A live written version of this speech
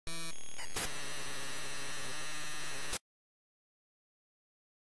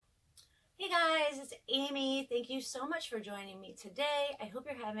guys, it's Amy. Thank you so much for joining me today. I hope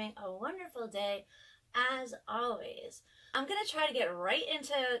you're having a wonderful day as always. I'm going to try to get right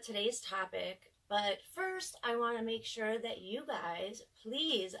into today's topic, but first I want to make sure that you guys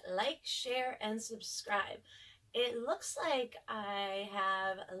please like, share, and subscribe. It looks like I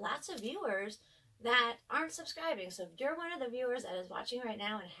have lots of viewers that aren't subscribing. So if you're one of the viewers that is watching right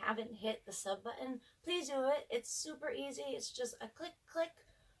now and haven't hit the sub button, please do it. It's super easy. It's just a click,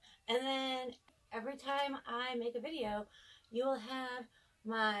 and then every time I make a video, you will have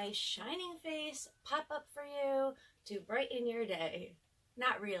my shining face pop up for you to brighten your day.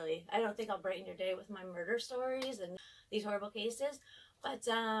 Not really. I don't think I'll brighten your day with my murder stories and these horrible cases, but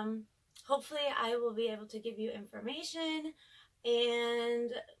hopefully I will be able to give you information,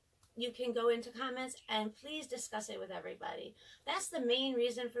 and you can go into comments and please discuss it with everybody. That's the main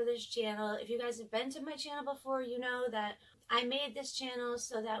reason for this channel. If you guys have been to my channel before, you know that I made this channel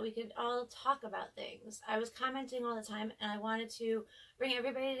so that we could all talk about things. I was commenting all the time, and I wanted to bring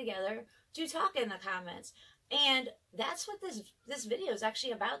everybody together to talk in the comments. And that's what this video is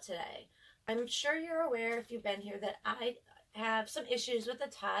actually about today. I'm sure you're aware, if you've been here, that I have some issues with the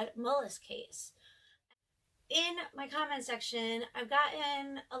Todd Mullis case. In my comment section, I've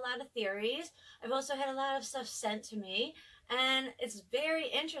gotten a lot of theories. I've also had a lot of stuff sent to me, and it's very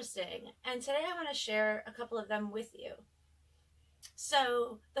interesting. And today I want to share a couple of them with you.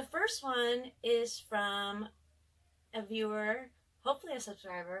 So the first one is from a viewer, hopefully a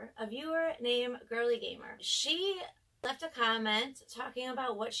subscriber, a viewer named Girly Gamer. She left a comment talking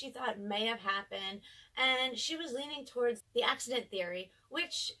about what she thought may have happened, and she was leaning towards the accident theory,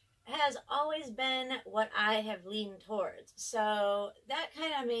 which has always been what I have leaned towards. So that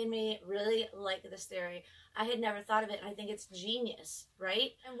kind of made me really like this theory. I had never thought of it, and I think it's genius,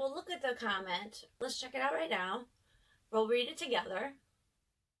 right? And we'll look at the comment. Let's check it out right now. We'll read it together.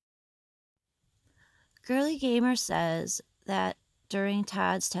 Girly Gamer says that during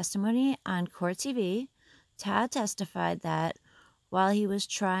Todd's testimony on Court TV, Todd testified that while he was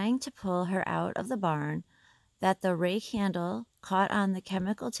trying to pull her out of the barn, that the rake handle caught on the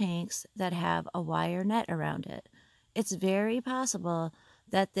chemical tanks that have a wire net around it. It's very possible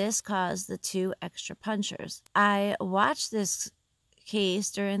that this caused the 2 extra punctures. I watched this case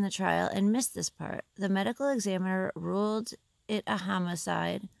during the trial and missed this part. The medical examiner ruled it a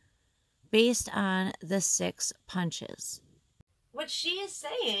homicide based on the 6 punches. What she is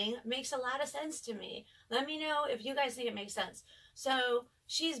saying makes a lot of sense to me. Let me know if you guys think it makes sense. So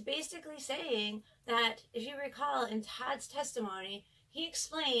she's basically saying that, if you recall in Todd's testimony, he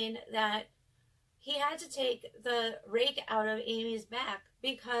explained that he had to take the rake out of Amy's back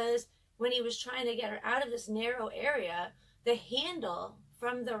because when he was trying to get her out of this narrow area, the handle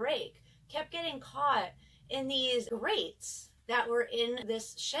from the rake kept getting caught in these grates that were in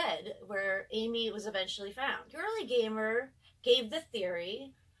this shed where Amy was eventually found. Girly Gamer gave the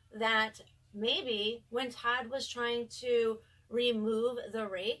theory that maybe when Todd was trying to remove the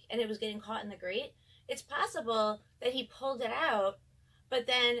rake and it was getting caught in the grate, it's possible that he pulled it out, but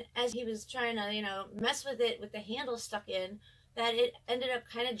then as he was trying to, mess with it with the handle stuck in, that it ended up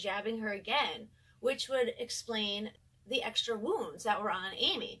kind of jabbing her again, which would explain the extra wounds that were on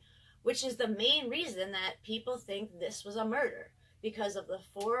Amy, which is the main reason that people think this was a murder, because of the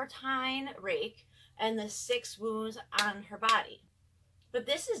 4-tine rake and the 6 wounds on her body. But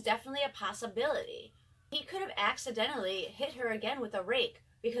this is definitely a possibility. He could have accidentally hit her again with a rake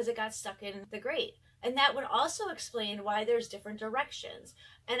because it got stuck in the grate. And that would also explain why there's different directions.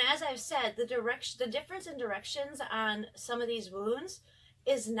 And as I've said, the difference in directions on some of these wounds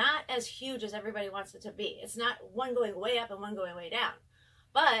is not as huge as everybody wants it to be. It's not one going way up and one going way down.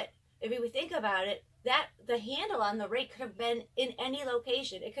 But if we think about it, that the handle on the rake could have been in any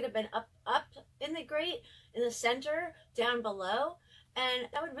location. It could have been up in the grate, in the center, down below. And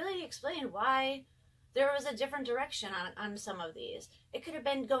that would really explain why there was a different direction on some of these. It could have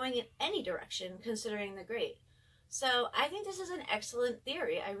been going in any direction considering the grate. So I think this is an excellent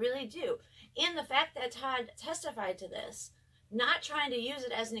theory. I really do. And the fact that Todd testified to this, not trying to use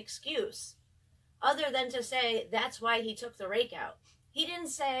it as an excuse, other than to say that's why he took the rake out. He didn't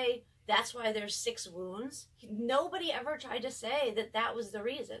say that's why there's 6 wounds. Nobody ever tried to say that that was the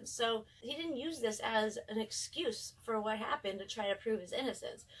reason. So he didn't use this as an excuse for what happened to try to prove his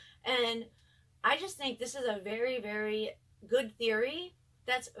innocence. And I just think this is a very, very good theory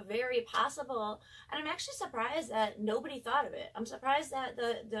that's very possible. And I'm actually surprised that nobody thought of it. I'm surprised that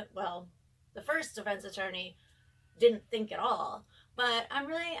the first defense attorney didn't think at all. But I'm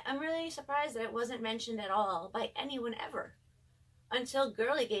really surprised that it wasn't mentioned at all by anyone ever until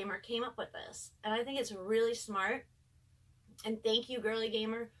Girly Gamer came up with this. And I think it's really smart. And thank you, Girly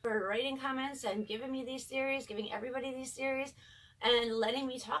Gamer, for writing comments and giving me these theories, giving everybody these theories, and letting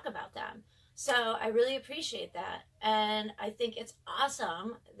me talk about them. So I really appreciate that. And I think it's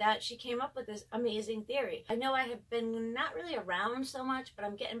awesome that she came up with this amazing theory. I know I have been not really around so much, but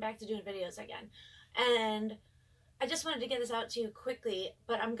I'm getting back to doing videos again. And I just wanted to get this out to you quickly,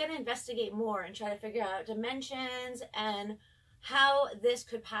 but I'm going to investigate more and try to figure out dimensions and how this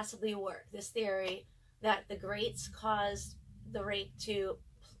could possibly work. This theory that the Greats caused the rake to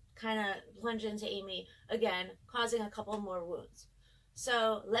kind of plunge into Amy again, causing a couple more wounds.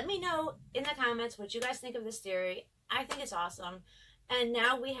 So let me know in the comments what you guys think of this theory. I think it's awesome. And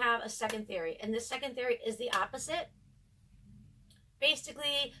now we have a second theory, and this second theory is the opposite.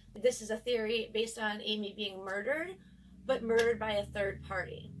 Basically, this is a theory based on Amy being murdered, but murdered by a third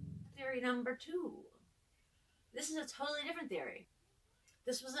party. Theory number 2. This is a totally different theory.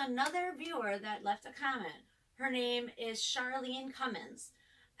 This was another viewer that left a comment. Her name is Charlene Cummins,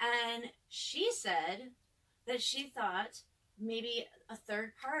 and she said that she thought maybe a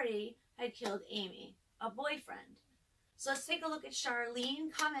third party had killed Amy, a boyfriend. So let's take a look at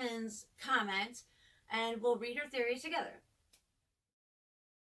Charlene Cummins' comment, and we'll read her theory together.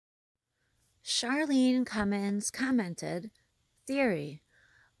 Charlene Cummins commented, "Theory.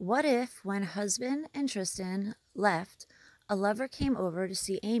 What if when husband and Tristan left, a lover came over to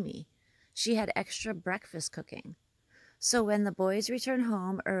see Amy? She had extra breakfast cooking. So when the boys return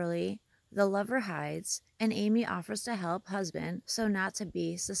home early, the lover hides, and Amy offers to help husband so not to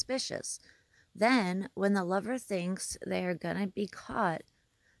be suspicious. Then, when the lover thinks they are gonna be caught,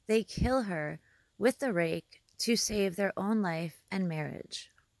 they kill her with the rake to save their own life and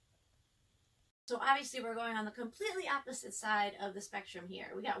marriage." So obviously we're going on the completely opposite side of the spectrum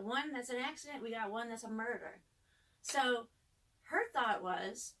here. We got one that's an accident, we got one that's a murder. So her thought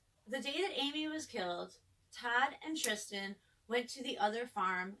was, the day that Amy was killed, Todd and Tristan went to the other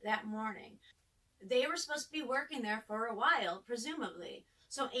farm that morning. They were supposed to be working there for a while, presumably.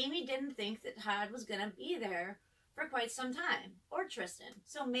 So Amy didn't think that Todd was going to be there for quite some time, or Tristan.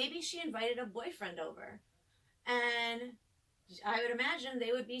 So maybe she invited a boyfriend over. And I would imagine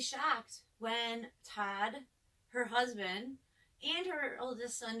they would be shocked when Todd, her husband, and her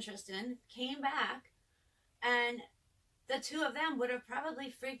oldest son, Tristan, came back, and the two of them would have probably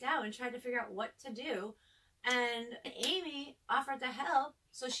freaked out and tried to figure out what to do. And Amy offered to help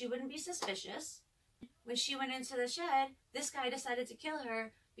so she wouldn't be suspicious. When she went into the shed, this guy decided to kill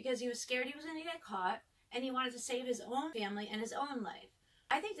her because he was scared he was going to get caught, and he wanted to save his own family and his own life.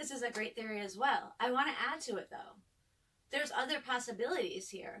 I think this is a great theory as well. I want to add to it, though. There's other possibilities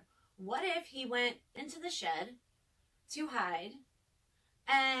here. What if he went into the shed to hide,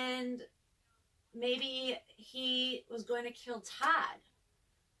 and maybe he was going to kill Todd?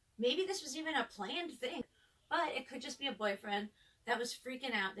 Maybe this was even a planned thing, but it could just be a boyfriend that was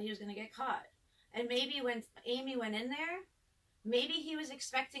freaking out that he was going to get caught. And maybe when Amy went in there, maybe he was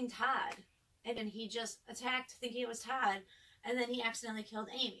expecting Todd, and he just attacked thinking it was Todd, and then he accidentally killed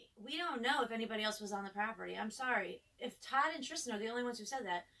Amy. We don't know if anybody else was on the property. I'm sorry. If Todd and Tristan are the only ones who said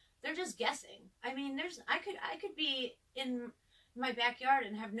that, they're just guessing. I mean, I could be in my backyard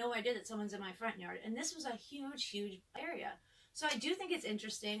and have no idea that someone's in my front yard. And this was a huge, huge area. So I do think it's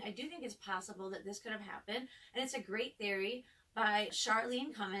interesting. I do think it's possible that this could have happened. And it's a great theory by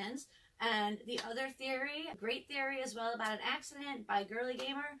Charlene Cummins. And the other theory, great theory as well, about an accident by Girly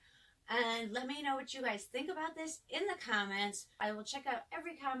Gamer. And let me know what you guys think about this in the comments. I will check out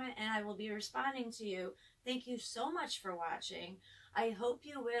every comment and I will be responding to you. Thank you so much for watching. I hope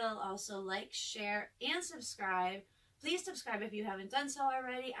you will also like, share, and subscribe. Please subscribe if you haven't done so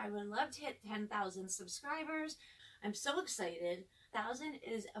already. I would love to hit 10,000 subscribers. I'm so excited. 1,000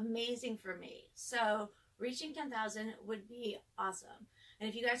 is amazing for me. So reaching 10,000 would be awesome. And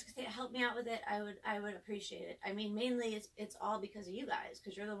if you guys could help me out with it, I would appreciate it. I mean, mainly it's all because of you guys,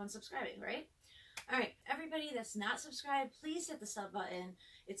 because you're the ones subscribing, right? All right, everybody that's not subscribed, please hit the sub button.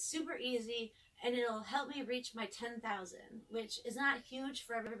 It's super easy, and it'll help me reach my 10,000, which is not huge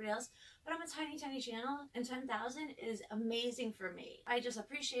for everybody else, but I'm a tiny, tiny channel, and 10,000 is amazing for me. I just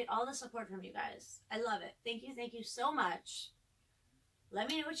appreciate all the support from you guys. I love it. Thank you so much. Let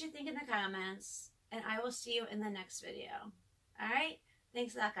me know what you think in the comments, and I will see you in the next video. All right?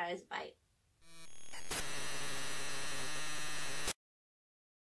 Thanks a lot, guys. Bye.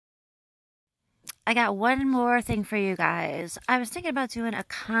 I got one more thing for you guys. I was thinking about doing a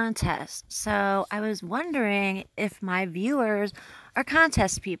contest, so I was wondering if my viewers are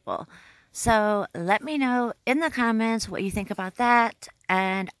contest people. So let me know in the comments what you think about that,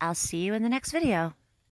 and I'll see you in the next video.